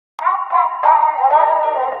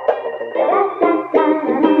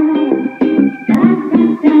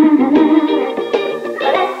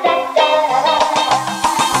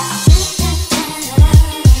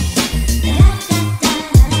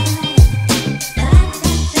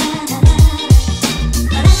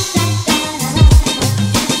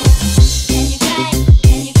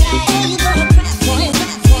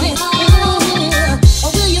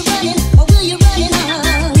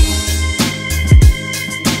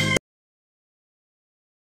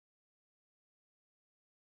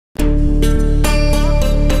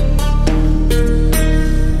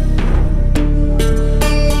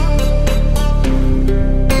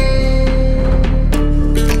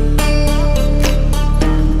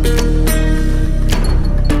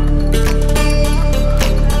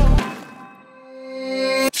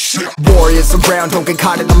Around, don't get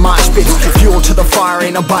caught in the mosh pit. Fuel to the fire,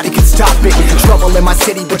 ain't nobody can stop it. Trouble in my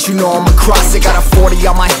city, but you know I'm across it. Got a 40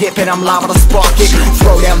 on my hip and I'm liable to spark it.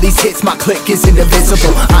 Throw down these hits, my click is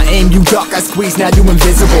indivisible. I aim, you duck, I squeeze, now you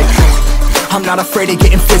invisible. I'm not afraid of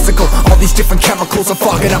getting physical. All these different chemicals are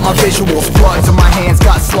fogging up my visuals. Bloods on my hands,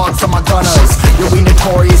 got slugs on my gunners. Yo, we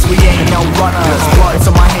notorious, we ain't no runners. Bloods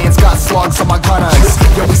on my hands, got slugs on my gunners.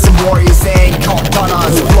 Yo, we some warriors, they ain't called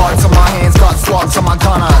gunners. Bloods on my hands, got slugs on my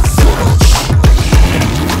gunners.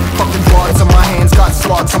 Fucking bloods on my hands, got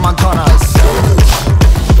slugs on my gunners.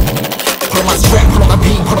 Put on my strap, put on the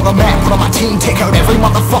beat, put on the map, put on my team. Take out every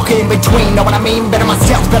motherfucker in between. Know what I mean? Better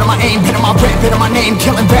myself, better my aim, better my rap, better my name.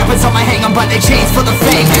 Killing rappers on my hang, I'm by their chains for the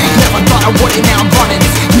fame. Never thought I would it, now I'm running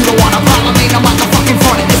this. You don't wanna follow me, I'm out the fucking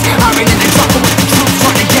front of this. I ran in the jungle with the troops,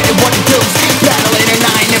 trying to get it what it does. Battling and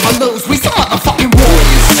I ain't never lose, we some motherfucking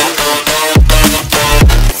warriors.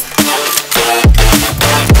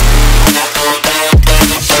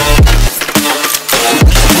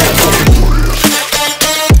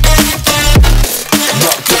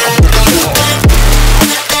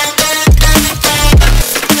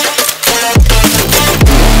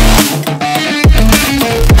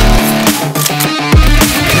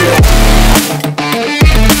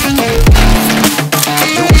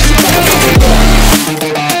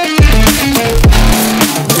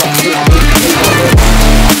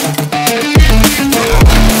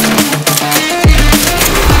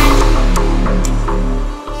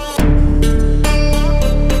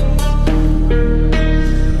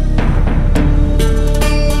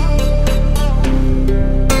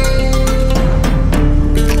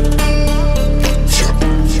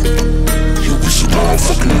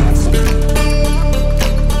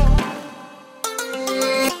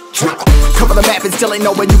 Still ain't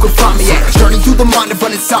know where you can find me at. Journey through the mind of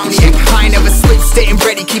an insomniac. I ain't never sleep, staying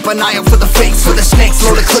ready, keep an eye out for the fakes. For the snakes,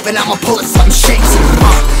 load a clip and I'ma pull it, something shakes.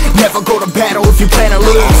 Never go to battle if you plan to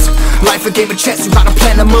lose. Life a game of chess, you gotta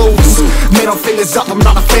plan the moves. Middle fingers up, I'm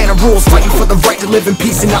not a fan of rules. Fighting for the right to live in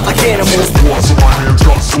peace and not like animals. Bloods in my hands,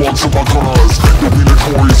 got slugs in my gunners. Yo, we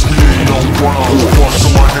notorious, we ain't no runners. Bloods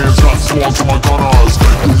in my hands, got slugs in my gunners.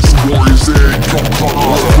 Yo, we some warriors, they ain't no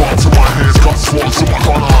gunners. Bloods in my hands, got slugs in my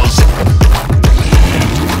gunners.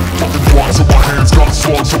 Bloods in my hands, got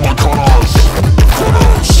slugs in my gunners.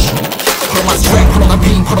 Put on my strap, put on the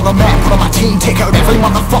beam, put on the map, put on my team. Take out every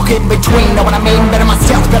motherfucker in between. Know what I mean? Better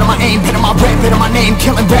myself, better my aim, better my rap, better my name.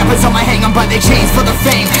 Killing rappers on my hang, I'm by their chains for the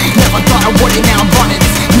fame. Never thought I would it, now I'm running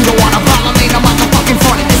this. You don't wanna